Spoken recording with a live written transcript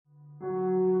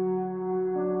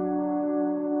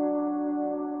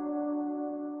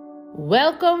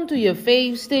Welcome to your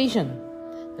faith station.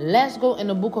 Let's go in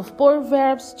the book of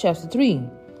Proverbs chapter 3.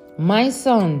 My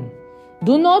son,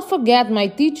 do not forget my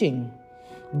teaching,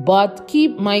 but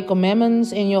keep my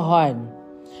commandments in your heart,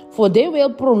 for they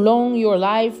will prolong your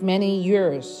life many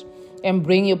years and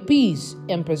bring you peace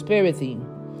and prosperity.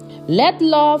 Let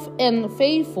love and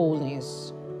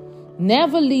faithfulness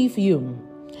never leave you.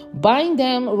 Bind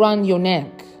them round your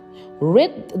neck.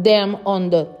 Write them on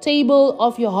the table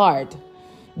of your heart.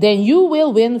 Then you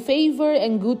will win favor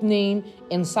and good name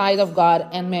in sight of God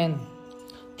and men.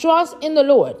 Trust in the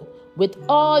Lord with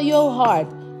all your heart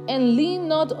and lean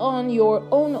not on your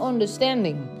own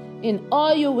understanding. In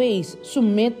all your ways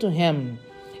submit to him,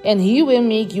 and he will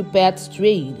make your path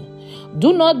straight.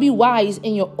 Do not be wise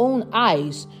in your own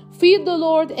eyes. Fear the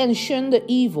Lord and shun the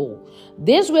evil.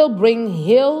 This will bring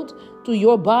health to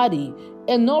your body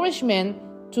and nourishment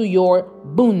to your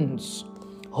bones.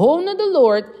 Honor the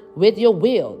Lord with your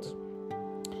wealth,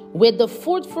 with the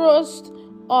fruit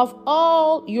of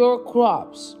all your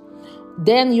crops.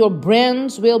 Then your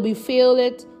brands will be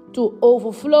filled to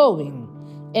overflowing,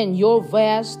 and your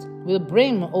vast will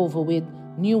brim over with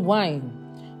new wine.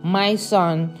 My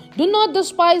son, do not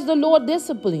despise the Lord's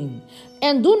discipline,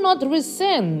 and do not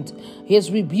resent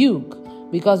his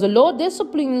rebuke, because the Lord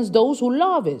disciplines those who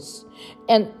love us,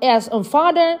 and as a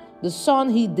father, the son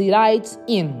he delights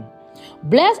in.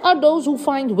 Blessed are those who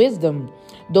find wisdom,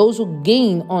 those who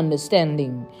gain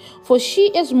understanding. For she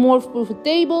is more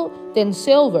profitable than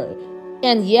silver,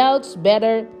 and yields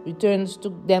better returns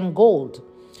than gold.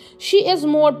 She is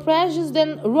more precious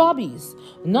than rubies.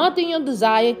 Nothing you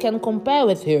desire can compare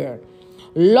with her.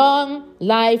 Long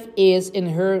life is in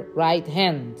her right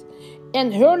hand,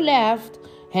 and her left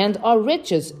hand are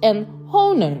riches and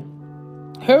honor.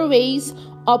 Her ways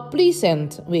are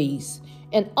pleasant ways,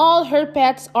 and all her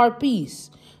paths are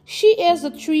peace. She is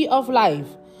the tree of life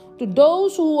to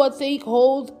those who will take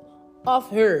hold of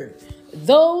her.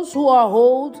 Those who are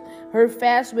hold her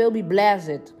fast will be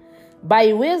blessed.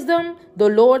 By wisdom the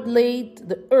Lord laid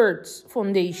the earth's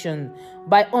foundation.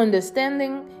 By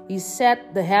understanding he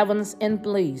set the heavens in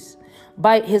place.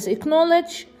 By his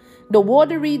knowledge the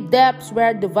watery depths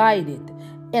were divided,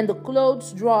 and the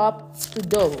clouds dropped to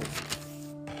dew.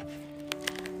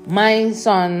 My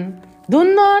son,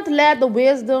 do not let the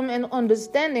wisdom and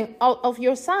understanding out of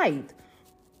your sight.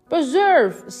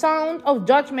 Preserve sound of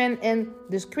judgment and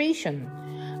discretion.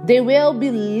 They will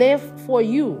be left for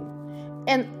you,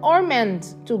 an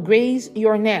ornament to grace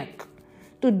your neck.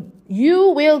 You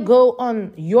will go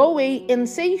on your way in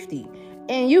safety,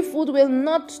 and your foot will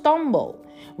not stumble.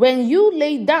 When you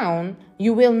lay down,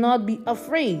 you will not be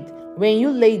afraid. When you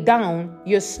lay down,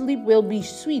 your sleep will be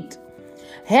sweet.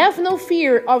 Have no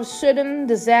fear of sudden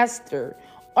disaster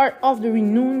or of the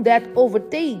ruin that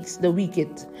overtakes the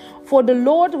wicked. For the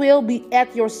Lord will be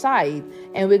at your side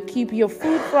and will keep your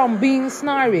foot from being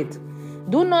snared.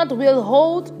 Do not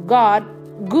withhold God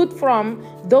good from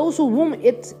those whom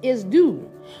it is due,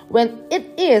 when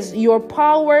it is your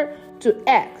power to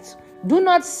act. Do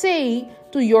not say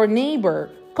to your neighbor,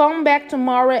 "Come back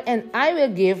tomorrow and I will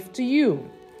give to you,"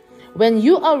 when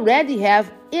you already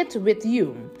have it with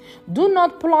you. Do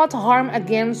not plot harm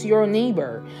against your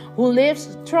neighbor who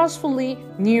lives trustfully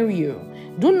near you.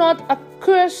 Do not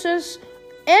accuse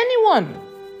anyone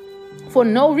for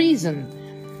no reason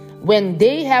when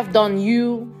they have done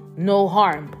you no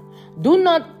harm. Do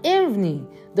not envy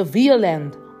the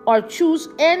violent or choose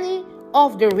any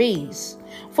of their ways.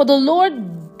 For the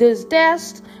Lord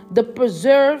detests the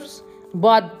perverse,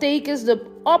 but takes the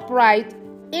upright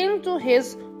into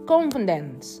his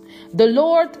confidence. The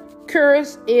Lord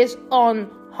curse is on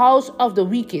house of the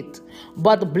wicked,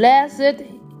 but blessed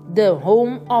the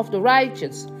home of the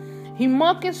righteous. He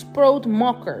mocketh proud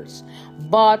mockers,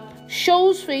 but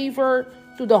shows favor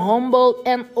to the humble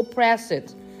and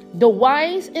oppressed. The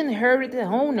wise inherit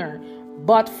honor,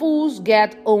 but fools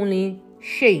get only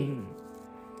shame.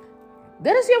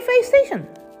 That is your faith station.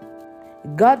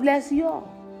 God bless you all.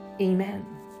 Amen.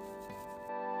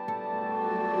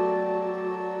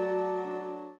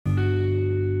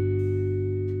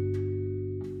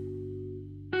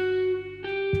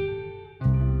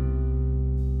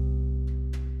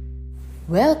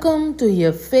 Welcome to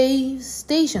your faith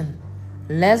station.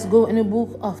 Let's go in the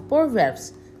book of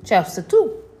Proverbs chapter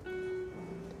 2.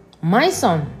 My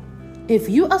son, if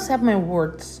you accept my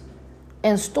words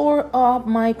and store up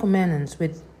my commandments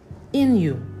within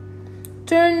you,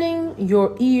 turning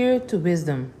your ear to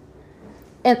wisdom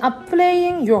and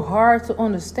applying your heart to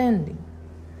understanding.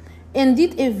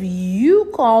 Indeed, if you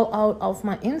call out of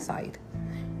my insight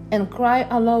and cry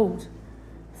aloud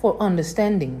for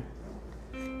understanding,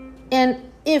 and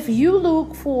If you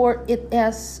look for it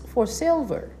as for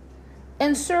silver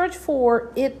and search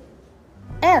for it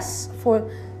as for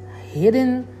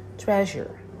hidden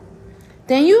treasure,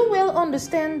 then you will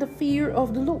understand the fear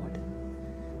of the Lord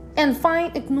and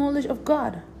find a knowledge of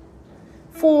God.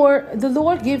 For the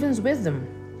Lord gives wisdom.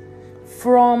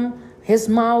 From his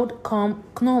mouth come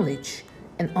knowledge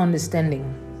and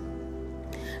understanding.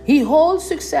 He holds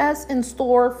success in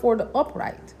store for the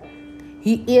upright.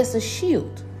 He is a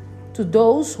shield to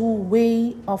those whose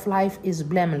way of life is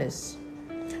blameless.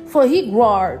 For he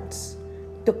guards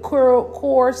the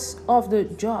course of the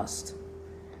just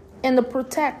and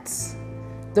protects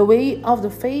the way of the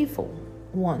faithful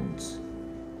ones.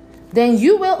 Then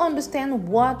you will understand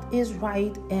what is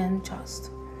right and just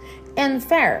and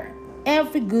fair,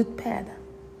 every good path.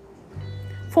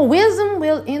 For wisdom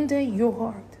will enter your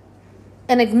heart,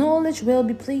 and knowledge will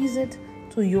be pleased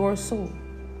to your soul.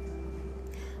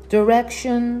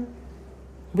 Direction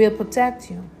will protect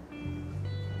you,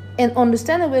 and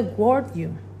understanding will guard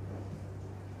you.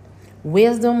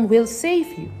 Wisdom will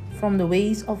save you from the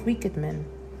ways of wicked men,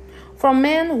 from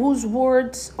men whose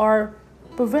words are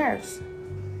perverse,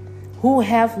 who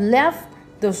have left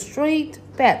the straight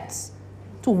paths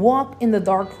to walk in the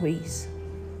dark ways,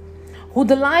 who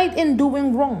delight in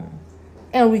doing wrong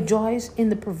and rejoice in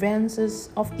the prevences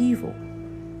of evil,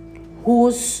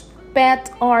 whose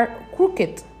paths are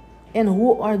crooked and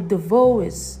who are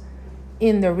devoid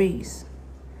in the race.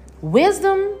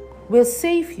 Wisdom will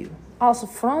save you also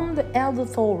from the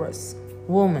adulterous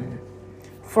woman,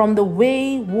 from the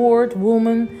wayward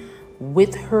woman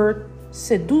with her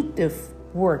seductive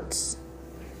words,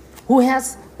 who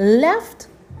has left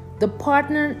the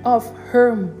partner of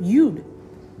her youth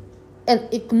and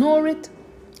ignored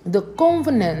the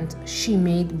covenant she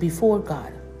made before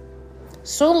God.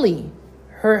 Surely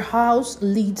her house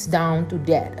leads down to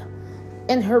death,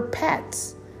 and her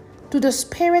paths to the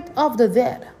spirit of the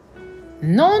dead.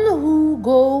 None who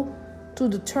go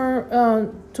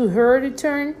to her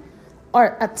return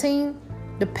or attain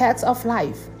the paths of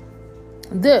life.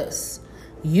 Thus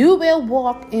you will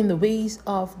walk in the ways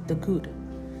of the good,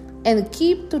 and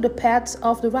keep to the paths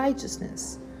of the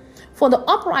righteousness. For the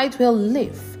upright will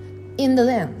live in the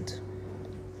land,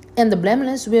 and the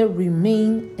blameless will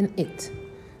remain in it.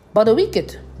 But the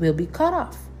wicked will be cut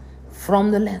off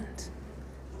from the land,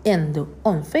 and the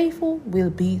unfaithful will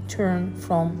be turned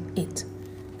from it.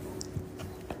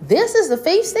 This is the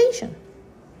faith station.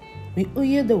 We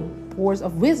hear the words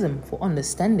of wisdom for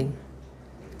understanding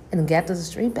and get us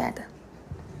straight path.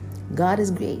 God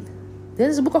is great. This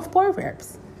is the book of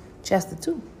Proverbs, chapter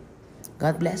 2.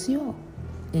 God bless you all.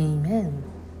 Amen.